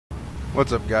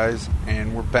What's up, guys?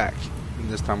 And we're back. And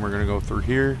this time we're going to go through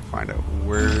here, find out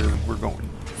where we're going,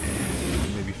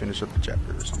 and maybe finish up the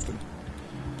chapter or something.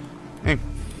 Hey,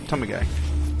 tell me, guy.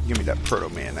 Give me that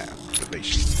proto-man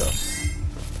activation stuff.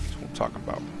 That's what I'm talking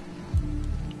about.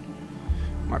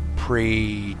 My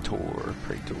Praetor.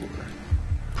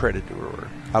 Predator.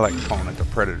 I like calling it the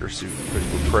Predator suit because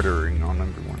we're predatoring on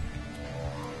everyone.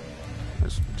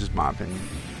 That's just my opinion.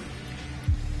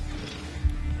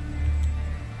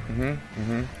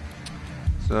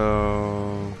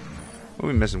 So, what are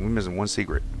we missing? We're missing one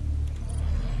secret.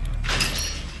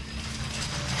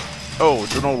 Oh,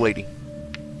 it's an old lady.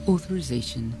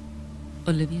 Authorization.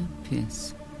 Olivia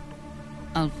Pierce.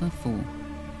 Alpha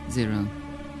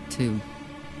 402.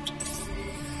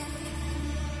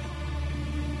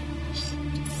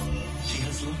 She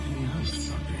has lovely eyes,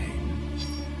 Dr. Hayden.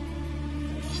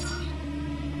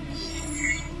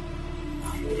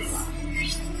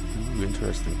 Ooh,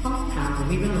 interesting. Power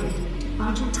reloaded.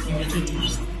 Argentine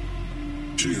details.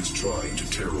 She is trying to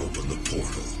tear open the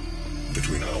portal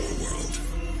between our world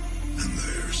and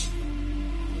theirs.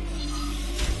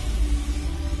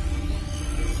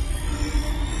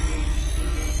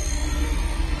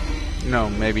 No,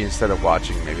 maybe instead of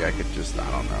watching, maybe I could just,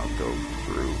 I don't know,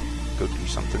 go do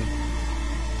something.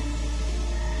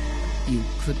 You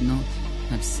could not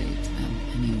have saved them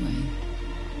anyway.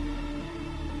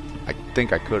 I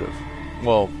think I could have.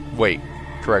 Well, wait.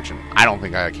 Correction. I don't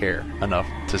think I care enough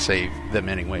to save them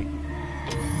anyway.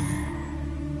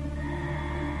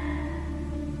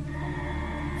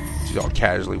 She all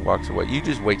casually walks away. You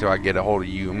just wait till I get a hold of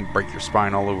you and break your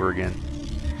spine all over again.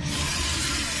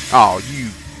 Oh, you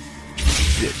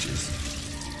bitches.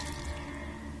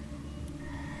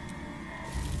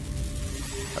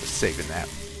 I was saving that.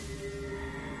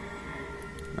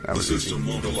 The system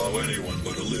won't allow anyone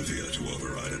but Olivia to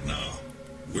override it now.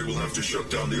 We will have to shut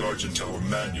down the Argent Tower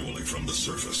manually from the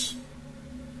surface.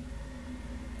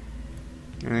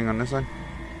 Anything on this side?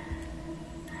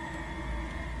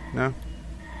 No?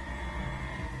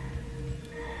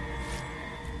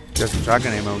 Got some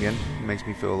shotgun ammo again. Makes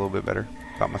me feel a little bit better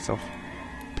about myself.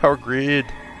 Power grid.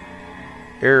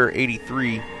 Error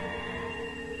 83.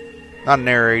 Not an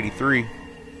error 83.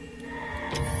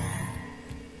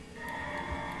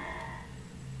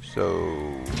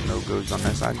 So, no goes on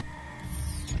that side.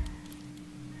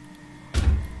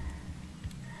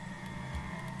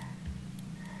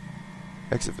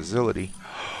 Exit facility.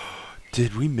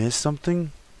 Did we miss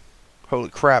something? Holy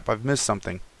crap, I've missed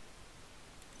something.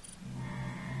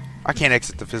 I can't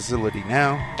exit the facility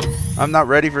now. I'm not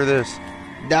ready for this.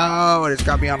 No, it's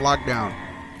got me on lockdown.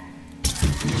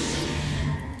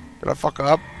 Did I fuck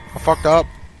up? I fucked up.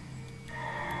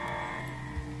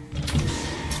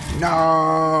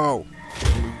 No!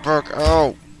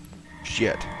 Oh!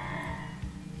 Shit.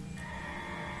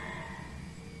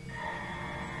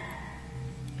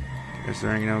 Guess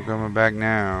there ain't no coming back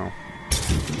now.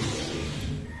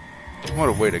 What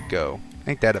a way to go.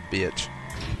 Ain't that a bitch?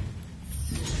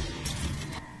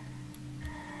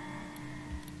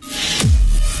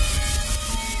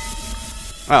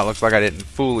 Well, looks like I didn't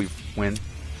fully win.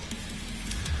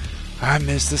 I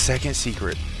missed the second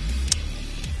secret.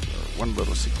 One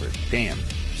little secret. Damn.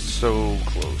 So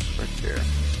close right there.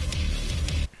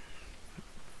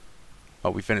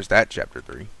 Oh, we finished that chapter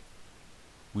 3.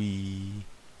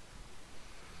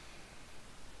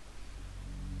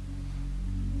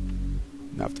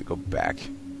 Now I have to go back.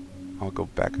 I'll go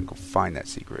back and go find that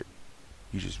secret.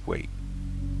 You just wait.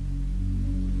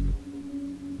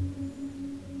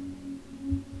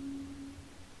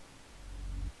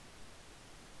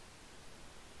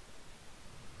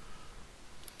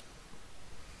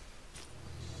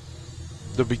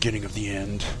 The beginning of the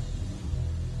end.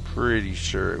 Pretty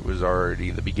sure it was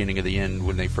already the beginning of the end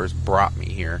when they first brought me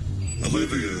here.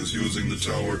 Olivia is using the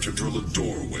tower to drill a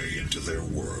doorway into their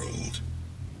world.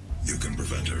 You can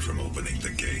prevent her from opening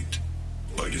the gate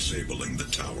by disabling the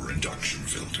tower induction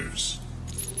filters.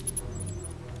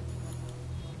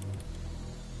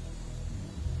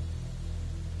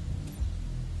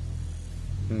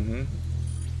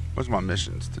 What's my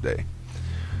missions today?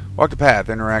 Walk the path,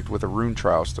 interact with a Rune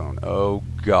trial stone. Oh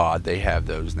god, they have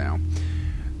those now.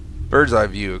 Bird's eye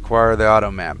view, acquire the auto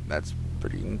map. That's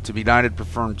pretty. To be knighted,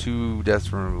 perform 2 deaths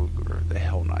from the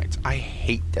Hell Knights. I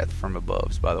hate death from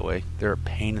aboves, by the way. They're a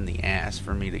pain in the ass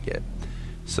for me to get.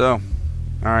 So,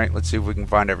 alright, let's see if we can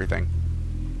find everything.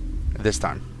 This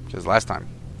time. Because last time,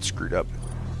 screwed up.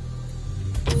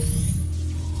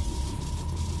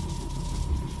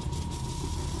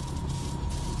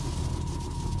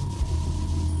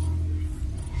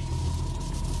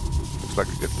 Looks like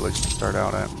a good place to start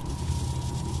out at.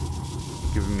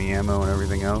 giving me ammo and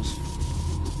everything else.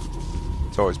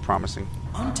 It's always promising.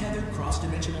 Untethered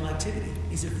cross-dimensional activity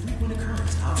is a frequent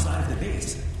occurrence outside of the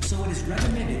base, so it is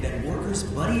recommended that workers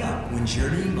buddy up when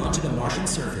journeying onto the Martian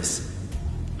surface.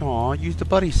 Aw, use the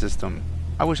buddy system.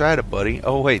 I wish I had a buddy.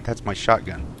 Oh wait, that's my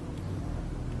shotgun.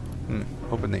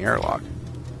 Open the airlock.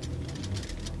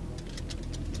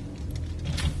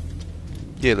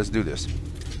 Yeah, let's do this.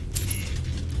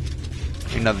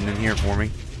 Ain't nothing in here for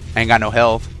me. Ain't got no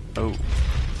health. Oh.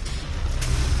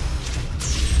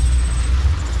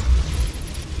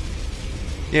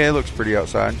 Yeah, it looks pretty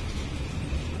outside.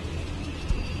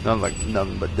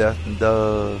 Nothing but death and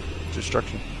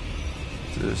destruction.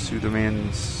 To soothe a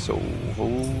man's soul.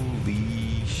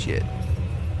 Holy shit.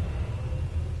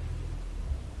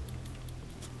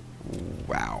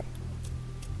 Wow.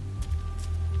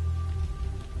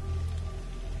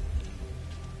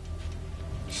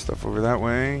 Stuff over that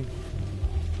way.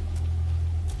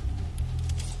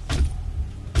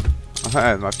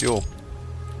 Alright, my fuel.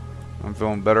 I'm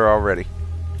feeling better already.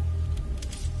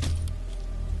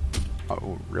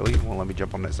 Oh, really? Well, let me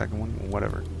jump on that second one.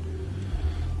 Whatever.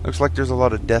 Looks like there's a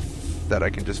lot of death that I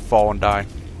can just fall and die.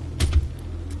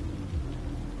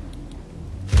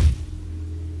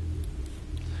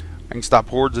 I can stop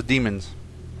hordes of demons.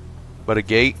 But a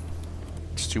gate?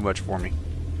 It's too much for me.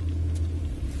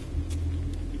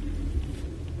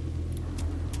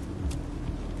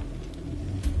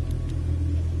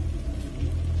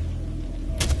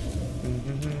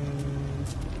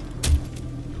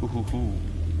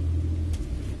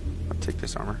 I'll take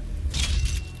this armor.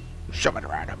 Shove it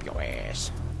right up your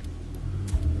ass.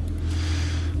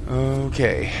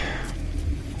 Okay.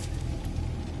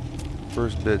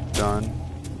 First bit done.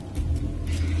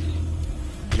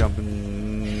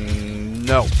 Jumping.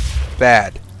 No.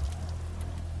 Bad.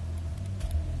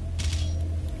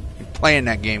 I'm playing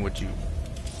that game with you.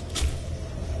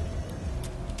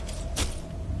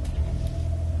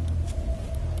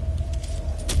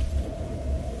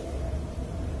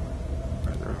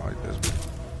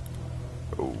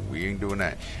 Oh, we ain't doing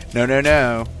that. No, no,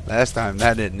 no. Last time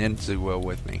that didn't end too well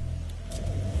with me.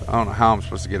 I don't know how I'm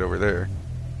supposed to get over there.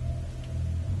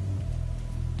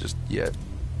 Just yet.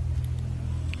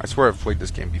 I swear I've played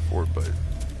this game before, but,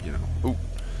 you know. Ooh.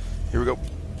 Here we go.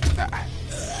 Ah.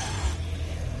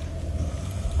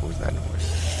 What was that noise?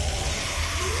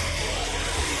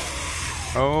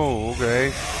 Oh,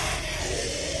 okay.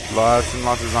 Lots and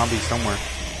lots of zombies somewhere.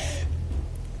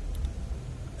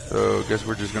 So, guess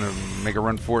we're just gonna make a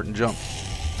run for it and jump.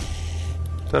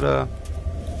 Ta-da.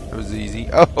 That was easy.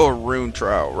 Oh, Rune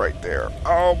trial right there.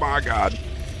 Oh my god.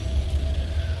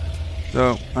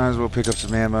 So, might as well pick up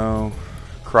some ammo.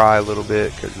 Cry a little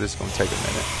bit, because this is gonna take a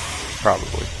minute.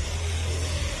 Probably.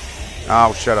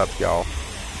 Oh, shut up, y'all.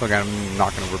 Look at them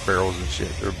knocking over barrels and shit.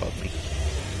 They're above me.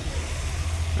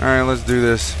 Alright, let's do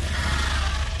this.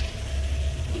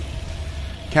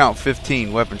 Count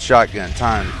 15, weapon shotgun,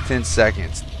 time 10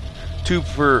 seconds.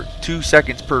 2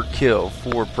 seconds per kill,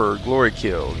 4 per glory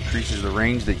kill. Increases the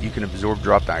range that you can absorb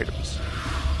dropped items.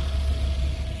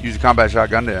 Use a combat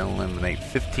shotgun to eliminate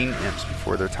 15 imps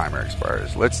before their timer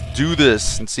expires. Let's do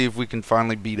this and see if we can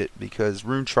finally beat it, because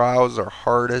rune trials are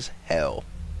hard as hell,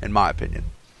 in my opinion.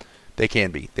 They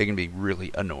can be. They can be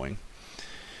really annoying.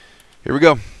 Here we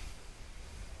go.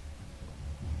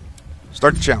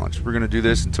 Start the challenge. We're going to do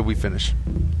this until we finish.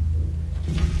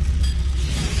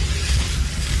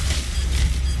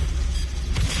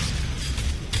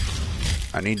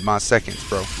 I need my seconds,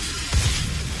 bro.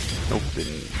 Nope,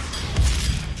 didn't.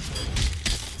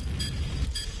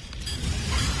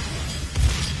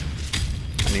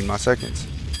 I need my seconds.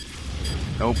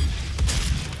 Nope.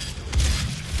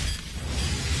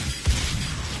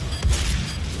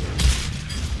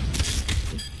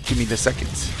 Give me the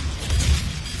seconds.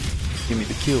 Give me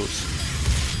the kills.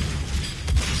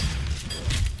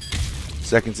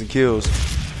 Seconds and kills.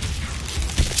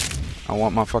 I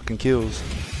want my fucking kills.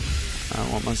 I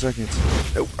want my seconds.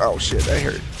 Oh, oh shit, that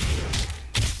hurt.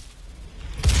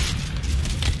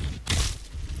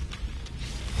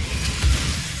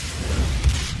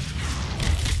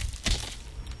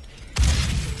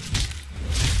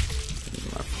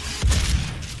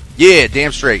 Yeah,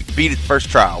 damn straight. Beat it first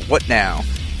trial. What now?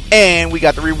 And we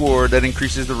got the reward that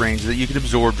increases the range that you can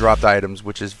absorb dropped items,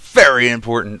 which is very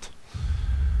important.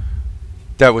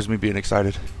 That was me being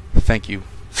excited. Thank you.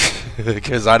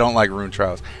 Because I don't like rune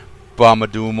trials. But I'm going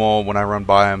to do them all when I run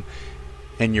by them.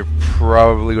 And you're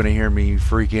probably going to hear me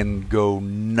freaking go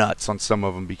nuts on some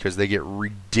of them, because they get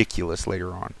ridiculous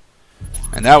later on.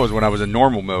 And that was when I was in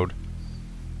normal mode.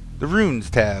 The Runes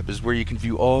tab is where you can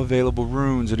view all available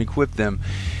runes and equip them.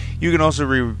 You can also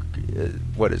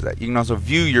what is that? You can also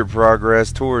view your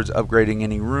progress towards upgrading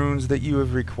any runes that you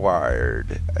have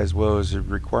required, as well as the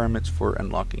requirements for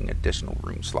unlocking additional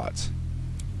rune slots.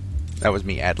 That was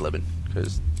me ad-libbing,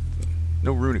 because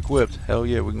no rune equipped. Hell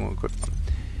yeah, we're going to equip them.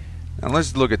 Now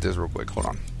let's look at this real quick. Hold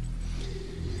on.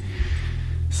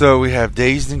 So we have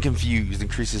dazed and confused.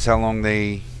 Increases how long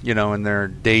they, in their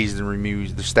dazed and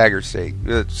remused, the staggered state.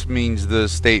 That means the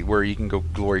state where you can go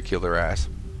glory kill their ass.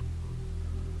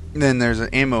 Then there's an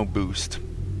ammo boost.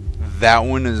 That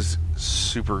one is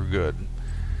super good.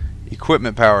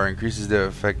 Equipment power increases the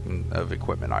effect of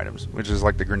equipment items, which is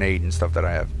like the grenade and stuff that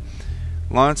I have.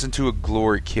 Launch into a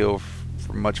glory kill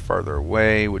from much farther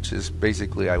away, which is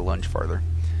basically I lunge farther.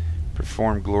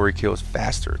 Perform glory kills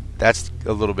faster. That's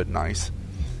a little bit nice.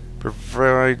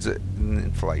 Provides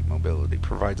flight mobility.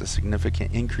 Provides a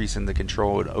significant increase in the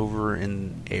control over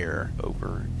in air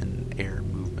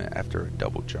movement after a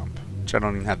double jump. Which I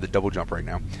don't even have the double jump right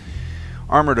now.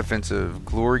 Armor defensive.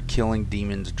 Glory killing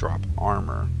demons drop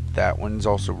armor. That one's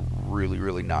also really,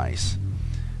 really nice.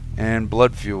 And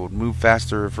blood fueled. Move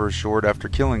faster for a short after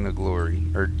killing the glory,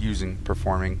 or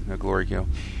performing a glory kill.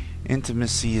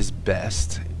 Intimacy is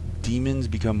best. Demons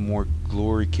become more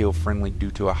glory kill friendly due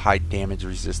to a high damage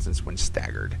resistance when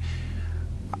staggered.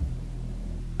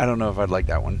 I don't know if I'd like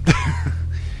that one.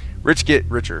 Rich get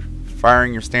richer.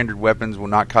 Firing your standard weapons will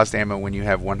not cost ammo when you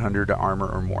have 100 armor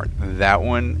or more. That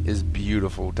one is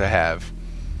beautiful to have.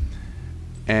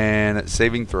 And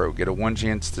saving throw. Get a 1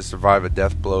 chance to survive a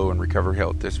death blow and recover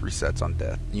health. This resets on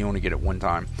death. You only get it 1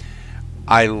 time.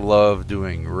 I love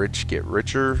doing rich get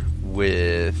richer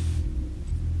with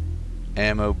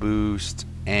ammo boost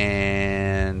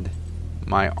and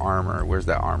my armor. Where's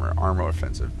that armor? Armor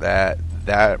offensive. That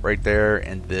right there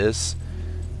and this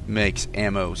makes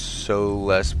ammo so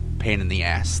less pain in the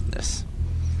assness.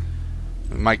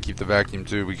 We might keep the vacuum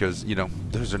too because,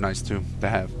 those are nice too to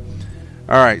have.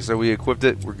 Alright, so we equipped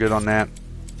it. We're good on that.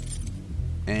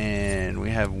 And we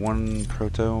have 1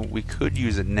 proto. We could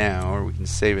use it now, or we can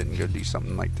save it and go do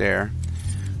something like there.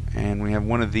 And we have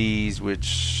 1 of these,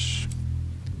 which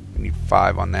we need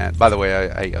 5 on that. By the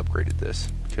way, I upgraded this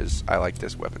because I like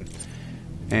this weapon.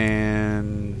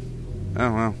 And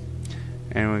oh well.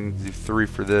 And we can do 3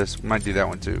 for this. We might do that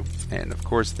one too. And of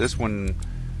course this one,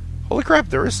 holy crap,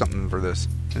 there is something for this.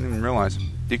 I didn't even realize.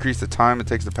 Decrease the time it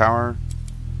takes to power.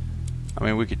 I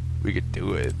mean, we could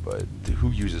do it, but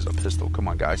who uses a pistol? Come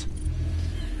on, guys.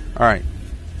 Alright.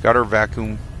 Got our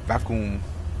vacuum.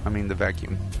 The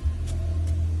vacuum.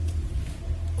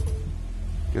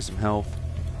 Get some health.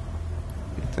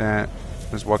 Get that.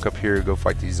 Let's walk up here and go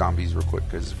fight these zombies real quick,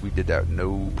 because we did that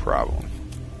no problem.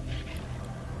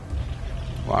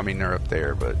 Well, I mean, they're up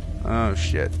there, but... oh,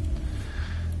 shit.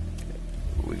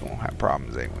 We gonna have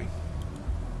problems, ain't we?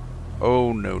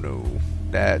 Oh, no.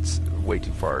 That's way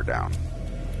too far down.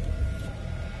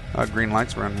 Green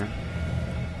lights around here.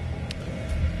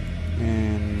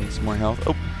 And some more health.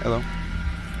 Oh, hello.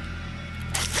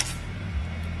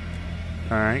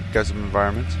 Alright, got some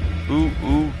environments.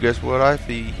 Ooh, guess what I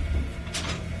see?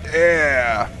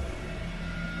 Yeah!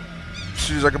 As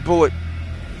soon as I can pull it.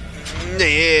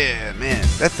 Yeah, man.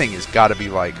 That thing has got to be,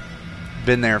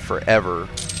 been there forever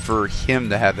for him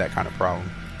to have that kind of problem.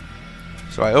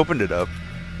 So I opened it up.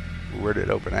 Where did it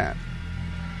open at?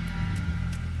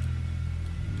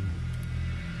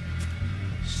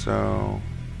 So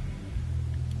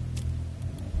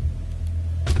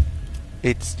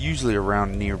it's usually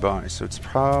around nearby, so it's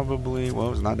probably,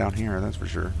 well, it's not down here, that's for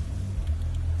sure.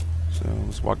 So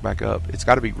let's walk back up. It's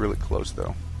got to be really close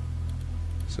though.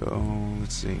 So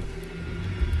let's see.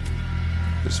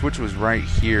 The switch was right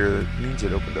here. That means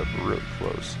it opened up really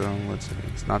close. So let's see.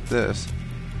 It's not this.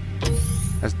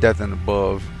 That's death and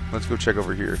above. Let's go check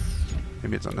over here.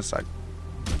 Maybe it's on this side.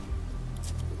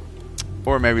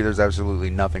 Or maybe there's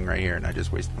absolutely nothing right here and I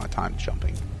just wasted my time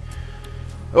jumping.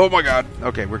 Oh my god.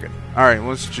 Okay, we're good. Alright,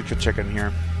 let's check in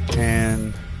here.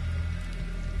 And...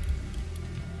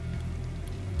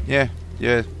 yeah,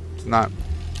 it's not...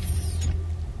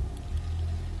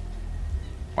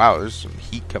 wow, there's some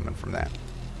heat coming from that.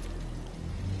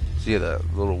 See the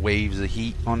little waves of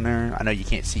heat on there? I know you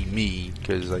can't see me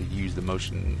because I use the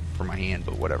motion for my hand,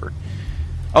 but whatever.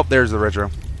 Oh, there's the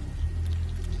retro.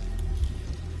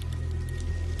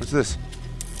 What's this?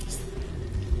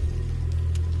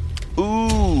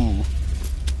 Ooh!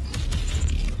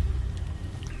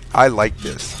 I like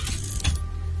this.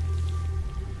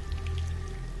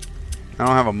 I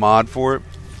don't have a mod for it,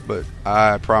 but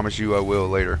I promise you I will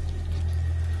later.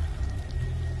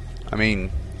 I mean,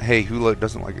 hey, who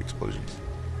doesn't like explosions?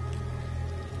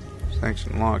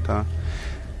 Sanction locked, huh?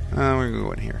 We're gonna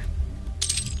go in here.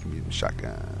 Give me the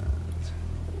shotgun.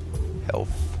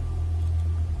 health.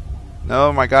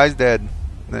 No, my guy's dead.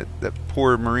 That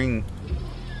poor Marine.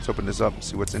 Let's open this up and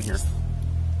see what's in here.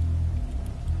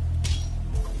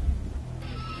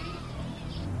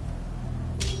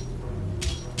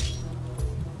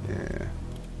 Yeah.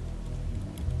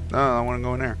 No, I want to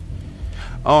go in there.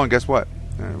 Oh, and guess what?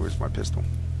 Where's my pistol?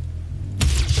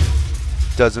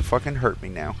 Doesn't fucking hurt me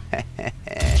now.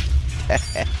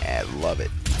 Love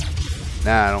it.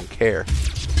 Nah, I don't care.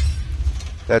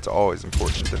 That's always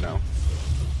important to know.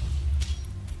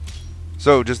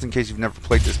 So, just in case you've never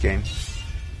played this game,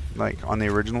 like on the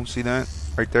original, see that?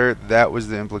 Right there? That was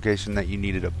the implication that you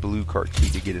needed a blue card key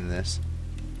to get in this.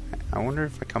 I wonder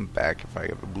if I come back, if I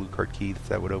have a blue card key, if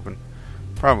that would open.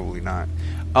 Probably not.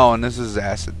 Oh, and this is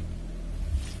acid.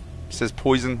 It says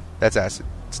poison. That's acid.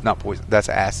 It's not poison. That's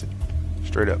acid.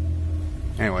 Straight up.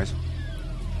 Anyways.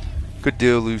 Good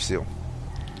deal, Lucille.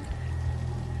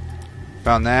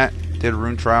 Found that. Did a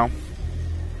rune trial.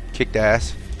 Kicked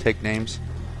ass. Take names.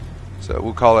 So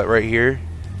we'll call it right here.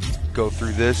 Go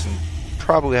through this and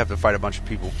probably have to fight a bunch of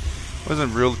people.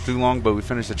 Wasn't real too long, but we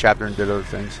finished the chapter and did other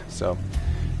things. So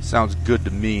sounds good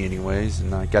to me anyways.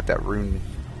 And I got that rune.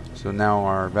 So now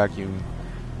our vacuum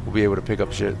will be able to pick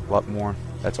up shit a lot more.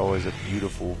 That's always a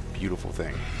beautiful, beautiful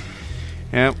thing.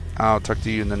 Yep, I'll talk to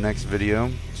you in the next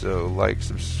video. So like,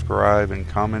 subscribe, and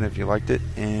comment if you liked it.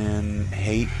 And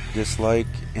hate, dislike,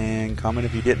 and comment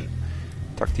if you didn't.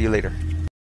 Talk to you later.